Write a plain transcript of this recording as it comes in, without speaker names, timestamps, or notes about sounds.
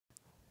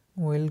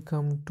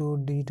Welcome to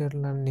digital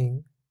learning.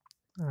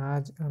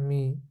 আজ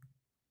আমি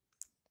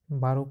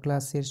 12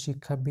 ক্লাসের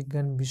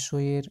শিক্ষাবিজ্ঞান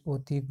বিষয়ের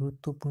অতি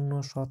গুরুত্বপূর্ণ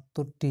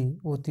 70টি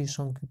অতি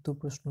সংক্ষিপ্ত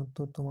প্রশ্ন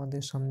উত্তর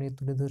তোমাদের সামনে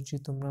তুলে ধরছি।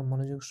 তোমরা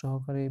মনোযোগ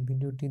সহকারে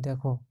ভিডিওটি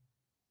দেখো।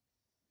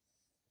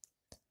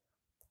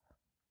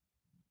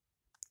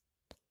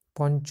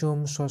 পঞ্চম,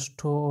 ষষ্ঠ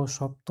ও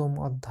সপ্তম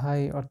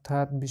অধ্যায়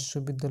অর্থাৎ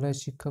বিশ্ববিদ্যালয়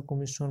শিক্ষা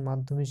কমিশন,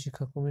 মাধ্যমিক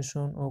শিক্ষা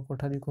কমিশন ও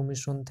কোঠারি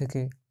কমিশন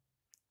থেকে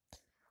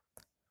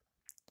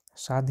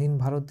স্বাধীন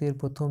ভারতের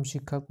প্রথম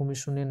শিক্ষা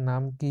কমিশনের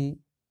নাম কি?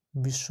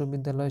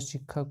 বিশ্ববিদ্যালয়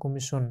শিক্ষা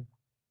কমিশন।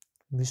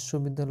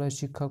 বিশ্ববিদ্যালয়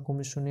শিক্ষা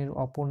কমিশনের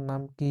অপর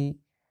নাম কি?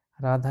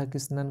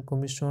 রাধাকৃষ্ণান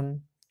কমিশন।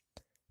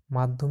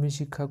 মাধ্যমিক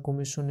শিক্ষা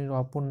কমিশনের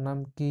অপর নাম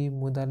কি?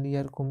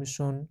 মুদালিয়ার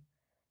কমিশন।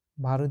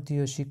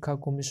 ভারতীয় শিক্ষা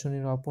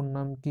কমিশনের অপর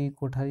নাম কি?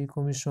 কোঠারি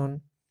কমিশন।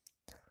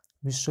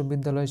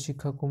 বিশ্ববিদ্যালয়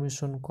শিক্ষা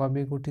কমিশন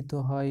কবে গঠিত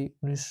হয়?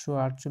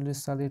 1948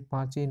 সালের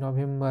 5ই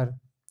নভেম্বর।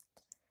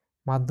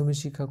 মাধ্যমিক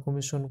শিক্ষা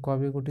কমিশন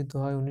কবে গঠিত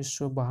হয়?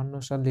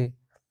 1952 সালে।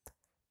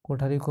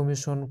 কোঠারি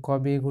কমিশন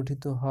কবে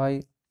গঠিত হয়?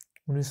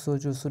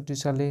 1964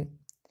 সালে।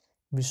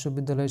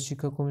 বিশ্ববিদ্যালয়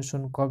শিক্ষা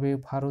কমিশন কবে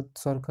ভারত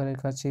সরকারের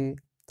কাছে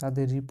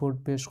তাদের রিপোর্ট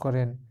পেশ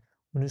করেন?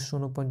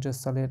 1949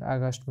 সালের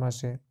আগস্ট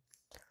মাসে।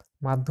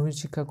 মাধ্যমিক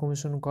শিক্ষা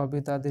কমিশন কবে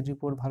তাদের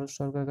রিপোর্ট ভারত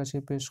সরকারের কাছে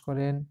পেশ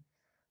করেন?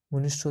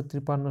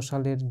 1953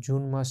 সালের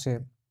জুন মাসে।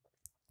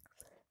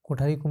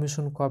 কোঠারি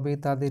কমিশন কবে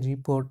তাদের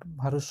রিপোর্ট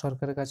ভারত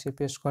সরকারের কাছে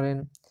পেশ করেন?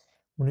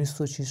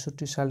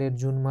 1966 সালের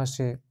জুন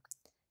মাসে।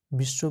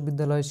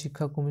 বিশ্ববিদ্যালয়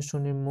শিক্ষা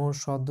কমিশনের মোট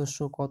সদস্য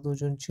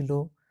কতজন ছিল?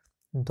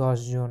 10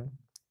 জন।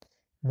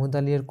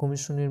 মুদালিয়ার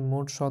কমিশনের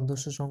মোট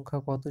সদস্য সংখ্যা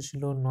কত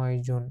ছিল? 9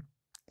 জন।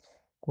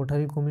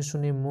 কোঠারি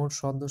কমিশনের মোট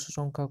সদস্য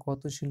সংখ্যা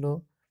কত ছিল?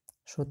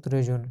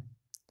 17 জন।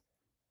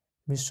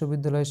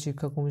 বিশ্ববিদ্যালয়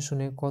শিক্ষা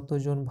কমিশনে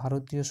কতজন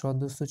ভারতীয়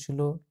সদস্য ছিল?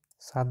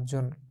 7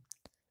 জন।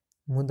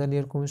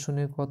 মুদালিয়ার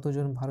কমিশনে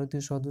কতজন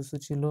ভারতীয় সদস্য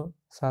ছিল?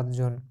 7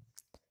 জন।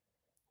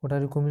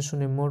 কোঠারি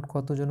কমিশনে মোট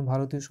কতজন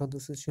ভারতীয়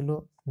সদস্য ছিল?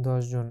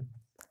 10 জন।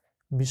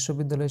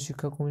 বিশ্ববিদ্যালয়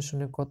শিক্ষা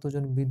কমিশনে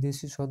কতজন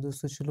বিদেশি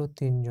সদস্য ছিল?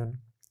 3 জন।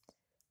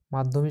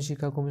 মাধ্যমিক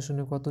শিক্ষা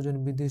কমিশনে কতজন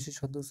বিদেশি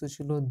সদস্য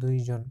ছিল? 2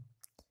 জন।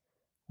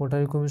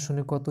 কোঠারি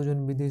কমিশনে কতজন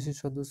বিদেশি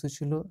সদস্য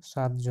ছিল?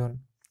 7 জন।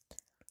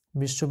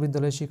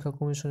 বিশ্ববিদ্যালয় শিক্ষা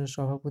কমিশনের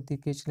সভাপতি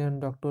কে ছিলেন?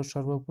 ডক্টর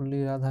সর্বপল্লী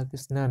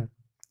রাধাকৃষ্ণান।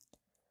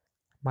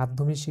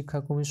 মাধ্যমিক শিক্ষা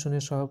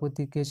কমিশনের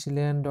সভাপতি কে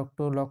ছিলেন?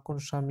 ডক্টর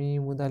লক্ষণস্বামী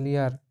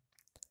মুদালিয়ার।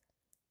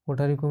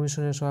 কোঠারি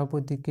কমিশনের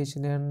সভাপতি কে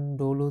ছিলেন?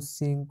 দৌলত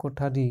সিং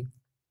কোঠারি।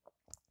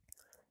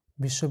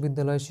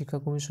 বিশ্ববিদ্যালয় শিক্ষা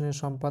কমিশনের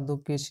সম্পাদক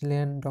কে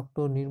ছিলেন?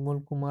 ডক্টর নির্মল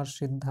কুমার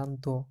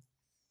সিদ্ধান্ত।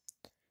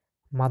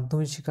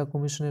 মাধ্যমিক শিক্ষা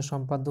কমিশনের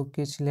সম্পাদক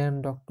কে ছিলেন?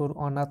 ডক্টর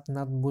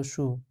অনাথনাথ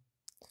বসু।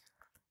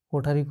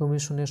 কোঠারি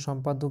কমিশনের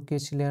সম্পাদক কে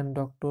ছিলেন?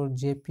 Doctor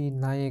JP.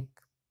 নায়েক।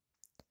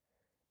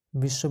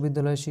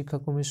 বিশ্ববিদ্যালয় শিক্ষা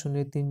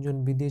কমিশনের 3 জন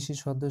বিদেশি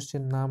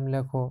সদস্যের নাম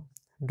লেখো।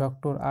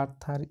 ডক্টর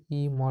আর্থার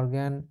ই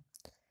Morgan,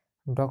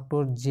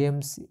 doctor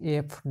James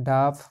F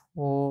Duff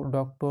ও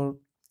ডক্টর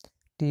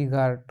টি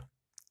গার্ট।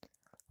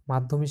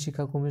 মাধ্যমিক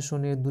শিক্ষা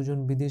কমিশনের 2 জন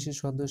বিদেশি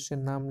সদস্যের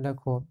নাম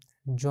লেখো।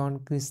 জন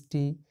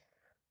ক্রিস্টি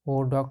ও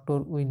ডক্টর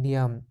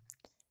উইলিয়াম।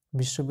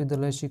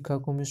 বিশ্ববিদ্যালয় শিক্ষা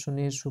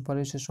কমিশনের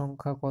সুপারিশের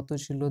সংখ্যা কত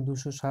ছিল?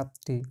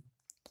 207টি।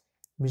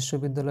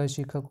 বিশ্ববিদ্যালয়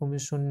শিক্ষা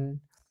কমিশন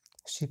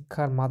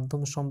শিক্ষার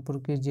মাধ্যম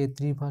সম্পর্কে যে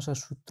ত্রিভাষা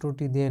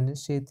সূত্রটি দেন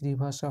সেই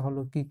ত্রিভাষা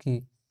হলো কি কি?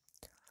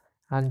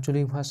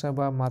 আঞ্চলিক ভাষা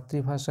বা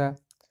মাতৃভাষা,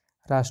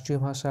 রাষ্ট্রীয়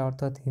ভাষা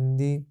অর্থাৎ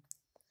হিন্দি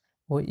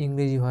ও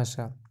ইংরেজি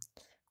ভাষা।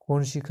 কোন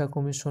শিক্ষা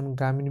কমিশন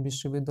গ্রামীণ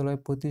বিশ্ববিদ্যালয়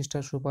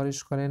প্রতিষ্ঠার সুপারিশ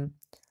করেন?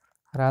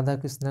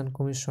 রাধাকৃষ্ণান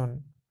কমিশন।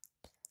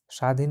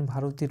 স্বাধীন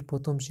ভারতের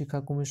প্রথম শিক্ষা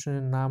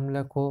কমিশনের নাম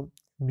লেখো।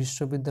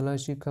 বিশ্ববিদ্যালয়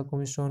শিক্ষা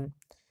কমিশন।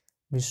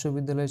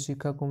 বিশ্ববিদ্যালয়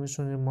শিক্ষা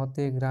কমিশনের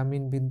মতে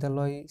গ্রামীণ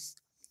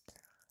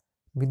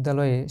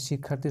বিদ্যালয়ে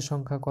শিক্ষার্থীর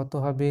সংখ্যা কত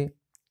হবে?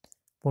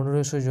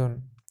 1500 জন।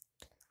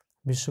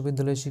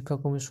 বিশ্ববিদ্যালয় শিক্ষা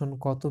কমিশন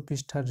কত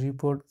পৃষ্ঠার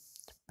রিপোর্ট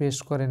পেশ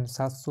করেন?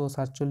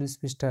 747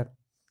 পৃষ্ঠার।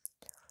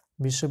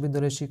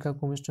 বিশ্ববিদ্যালয় শিক্ষা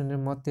কমিশনের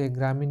মতে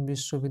গ্রামীণ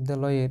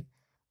বিশ্ববিদ্যালয়ের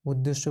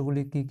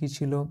উদ্দেশ্যগুলি কি কি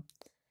ছিল?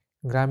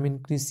 গ্রামীণ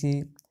কৃষি,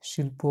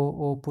 শিল্প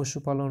ও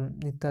পশুপালন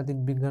ইত্যাদির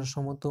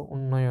বিজ্ঞানসম্মত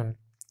উন্নয়ন।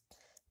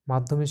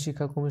 মাধ্যমিক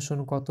শিক্ষা কমিশন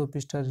কত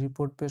পৃষ্ঠার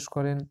রিপোর্ট পেশ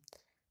করেন?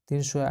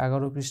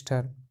 311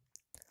 পৃষ্ঠার।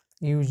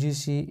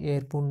 ইউজিসি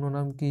এর পূর্ণ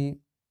নাম কি?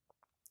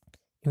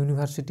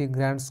 University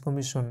grants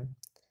commission.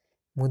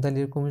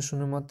 মুদালিয়ার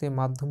কমিশনের মতে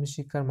মাধ্যমিক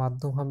শিক্ষার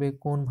মাধ্যম হবে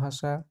কোন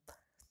ভাষা?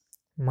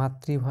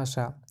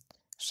 মাতৃভাষা।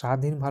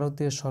 স্বাধীন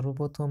ভারতের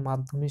সর্বপ্রথম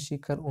মাধ্যমিক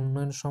শিক্ষার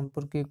উন্নয়ন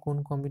সম্পর্কে কোন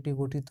কমিটি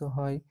গঠিত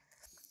হয়?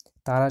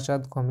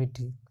 তারাচাঁদ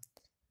কমিটি।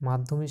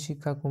 মাধ্যমিক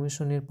শিক্ষা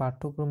কমিশনের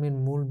পাঠ্যক্রমের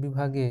মূল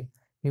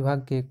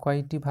বিভাগকে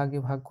কয়টি ভাগে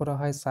ভাগ করা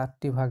হয়?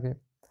 4টি ভাগে।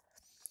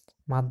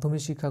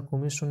 মাধ্যমিক শিক্ষা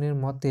কমিশনের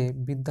মতে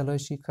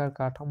বিদ্যালয় শিক্ষার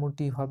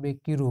কাঠামোটি হবে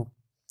কিরূপ?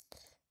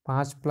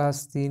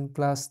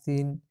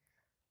 5+3+3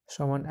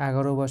 =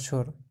 11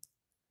 বছর,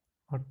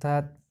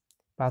 অর্থাৎ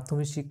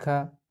প্রাথমিক শিক্ষা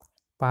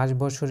 5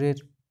 বছরের,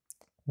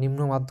 নিম্ন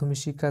মাধ্যমিক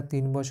শিক্ষা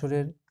 3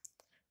 বছরের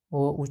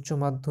ও উচ্চ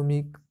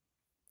মাধ্যমিক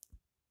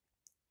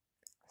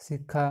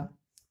শিক্ষা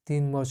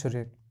 3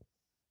 বছরের।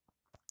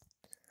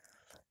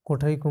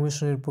 কোঠারি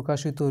কমিশনের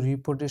প্রকাশিত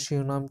রিপোর্টের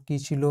শিরোনাম কী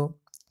ছিল?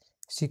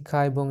 শিক্ষা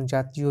এবং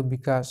জাতীয়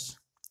বিকাশ।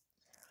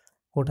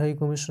 কোঠারি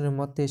কমিশনের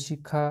মতে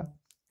শিক্ষা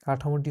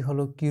কাঠামোটি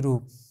হলো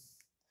কীরূপ?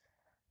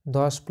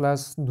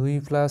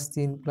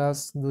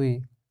 10+2+3+2।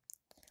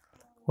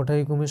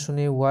 কোঠারি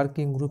কমিশনে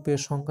ওয়ার্কিং গ্রুপের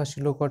সংখ্যা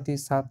ছিল কটি?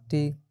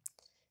 7টি।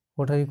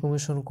 কোঠারি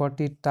কমিশন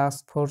কটি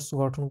টাস্ক ফোর্স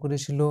গঠন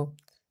করেছিল?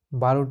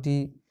 12টি।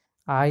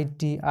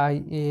 ITI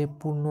এর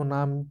পূর্ণ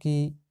নাম কি?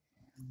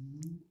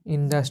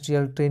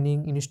 Industrial training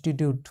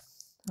institute.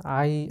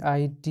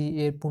 IIT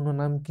এর পূর্ণ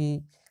নাম কি?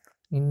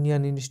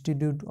 Indian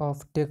institute of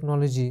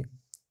technology.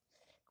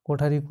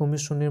 Kothari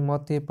কমিশনের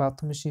মতে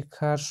প্রাথমিক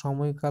শিক্ষার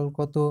সময়কাল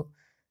কত?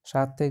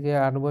 7 থেকে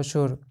 8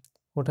 বছর।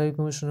 কোঠারি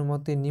কমিশনের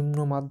মতে নিম্ন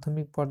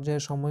মাধ্যমিক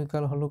পর্যায়ের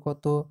সময়কাল হলো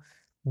কত?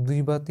 2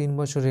 বা 3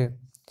 বছরের।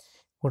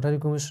 কোঠারি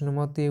কমিশনের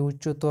মতে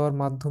উচ্চতর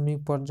মাধ্যমিক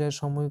পর্যায়ের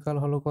সময়কাল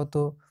হলো কত?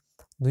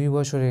 2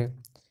 বছরের।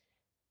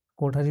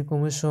 কোঠারি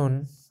কমিশন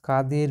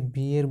কাদের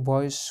বিয়ের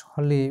বয়স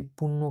হলে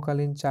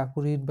পূর্ণকালীন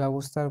চাকুরির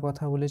ব্যবস্থার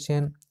কথা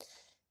বলেছেন?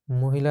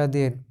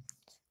 মহিলাদের।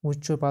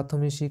 উচ্চ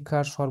প্রাথমিক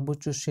শিক্ষার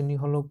সর্বোচ্চ শ্রেণী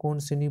হলো কোন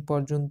শ্রেণী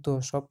পর্যন্ত?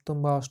 7ম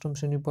বা 8ম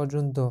শ্রেণী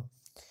পর্যন্ত।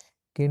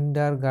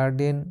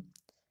 কিন্ডারগার্টেন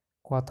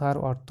কথার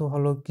অর্থ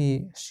হলো কি?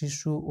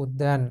 শিশু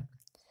উদ্যান।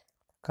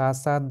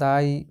 কাসা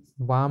দাই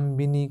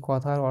বামবিনি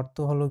কথার অর্থ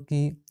হলো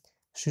কি?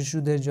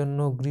 শিশুদের জন্য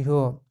গৃহ।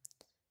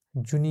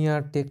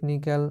 জুনিয়র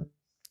টেকনিক্যাল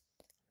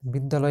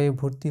বিদ্যালয়ে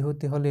ভর্তি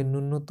হতে হলে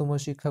ন্যূনতম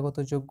শিক্ষাগত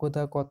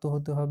যোগ্যতা কত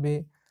হতে হবে?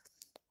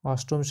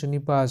 8ম শ্রেণী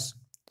পাস।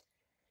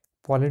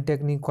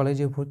 পলিটেকনিক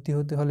কলেজে ভর্তি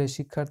হতে হলে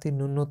শিক্ষার্থীর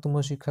ন্যূনতম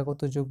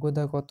শিক্ষাগত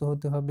যোগ্যতা কত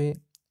হতে হবে?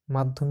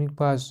 মাধ্যমিক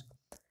পাস।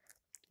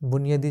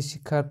 বুনিয়াদী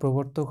শিক্ষার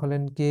প্রবর্তক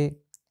হলেন কে?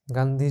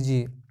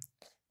 গান্ধীজি।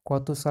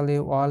 কত সালে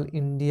all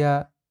India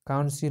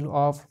council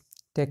of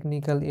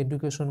technical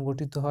education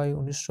গঠিত হয়?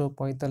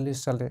 1945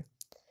 সালে।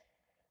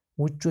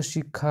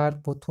 উচ্চশিক্ষার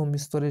প্রথম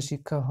স্তরের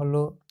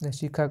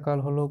শিক্ষাকাল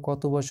হলো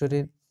কত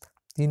বছরের?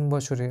 3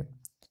 বছরের।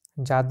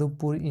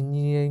 যাদবপুর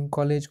ইঞ্জিনিয়ারিং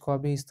কলেজ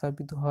কবে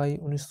স্থাপিত হয়?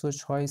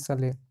 1906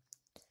 সালে।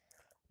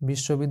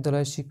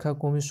 বিশ্ববিদ্যালয় শিক্ষা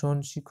কমিশন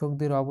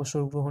শিক্ষকদের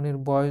অবসর গ্রহণের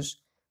বয়স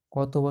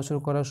কত বছর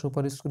করার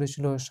সুপারিশ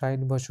করেছিল?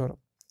 60 বছর।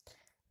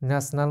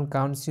 National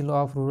council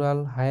of rural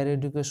higher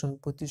education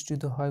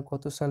প্রতিষ্ঠিত হয়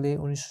কত সালে?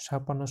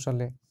 1956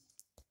 সালে।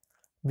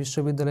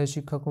 বিশ্ববিদ্যালয়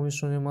শিক্ষা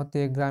কমিশনের মতে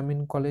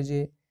গ্রামীণ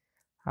কলেজে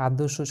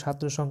আদর্শ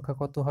ছাত্র সংখ্যা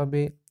কত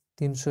হবে?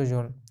 300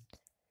 জন।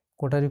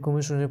 কোঠারি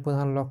কমিশনের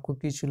প্রধান লক্ষ্য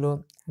কী ছিল?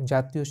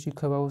 জাতীয়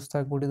শিক্ষা ব্যবস্থা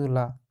গড়ে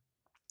তোলা।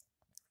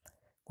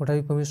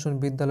 কোঠারি কমিশন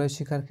বিদ্যালয়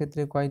শিক্ষার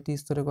ক্ষেত্রে কয়টি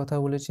স্তরের কথা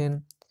বলেছেন?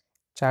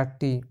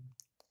 4টি।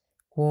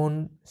 কোন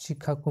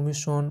শিক্ষা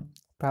কমিশন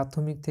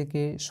প্রাথমিক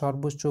থেকে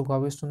সর্বোচ্চ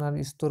গবেষণার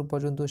স্তর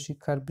পর্যন্ত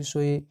শিক্ষার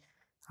বিষয়ে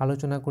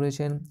আলোচনা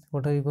করেছেন?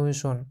 Kothari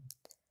commission.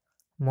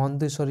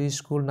 মন্তেসরি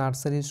school,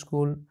 nursery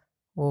school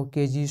ও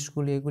কেজি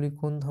স্কুল এগুলি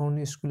কোন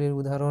ধরনের স্কুলের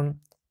উদাহরণ?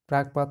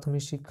 প্রাক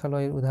প্রাথমিক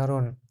শিক্ষালয়ের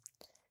উদাহরণ।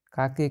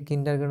 কাকে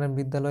কিন্ডারগার্টেন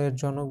বিদ্যালয়ের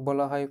জনক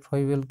বলা হয়?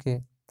 ফ্রয়েবেলকে।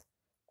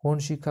 কোন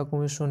শিক্ষা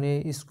কমিশনে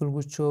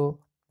স্কুলগুচ্ছ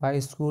বা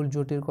স্কুল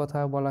জোটের কথা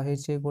বলা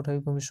হয়েছে?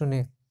 কোঠারি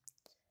কমিশনে।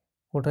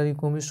 কোঠারি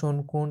কমিশন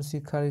কোন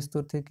শিক্ষার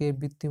স্তর থেকে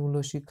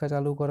বৃত্তিমূলক শিক্ষা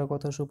চালু করার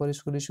কথা সুপারিশ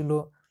করেছিল?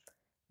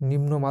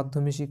 নিম্ন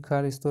মাধ্যমিক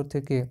শিক্ষার স্তর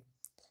থেকে।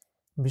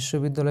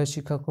 বিশ্ববিদ্যালয়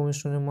শিক্ষা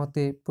কমিশনের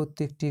মতে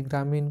প্রত্যেকটি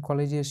গ্রামীণ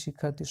কলেজের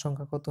শিক্ষার্থীর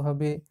সংখ্যা কত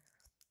হবে?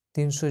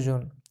 300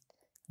 জন।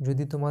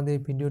 যদি তোমাদের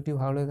ভিডিওটি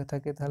ভালো লেগে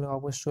থাকে তাহলে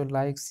অবশ্যই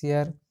লাইক,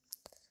 শেয়ার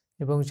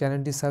এবং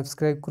চ্যানেলটি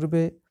সাবস্ক্রাইব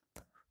করবে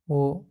ও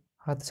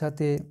সাথে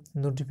সাথে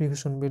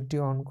নোটিফিকেশন বেলটি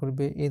অন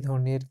করবে এই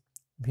ধরনের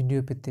ভিডিও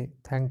পেতে।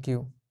 Thank you.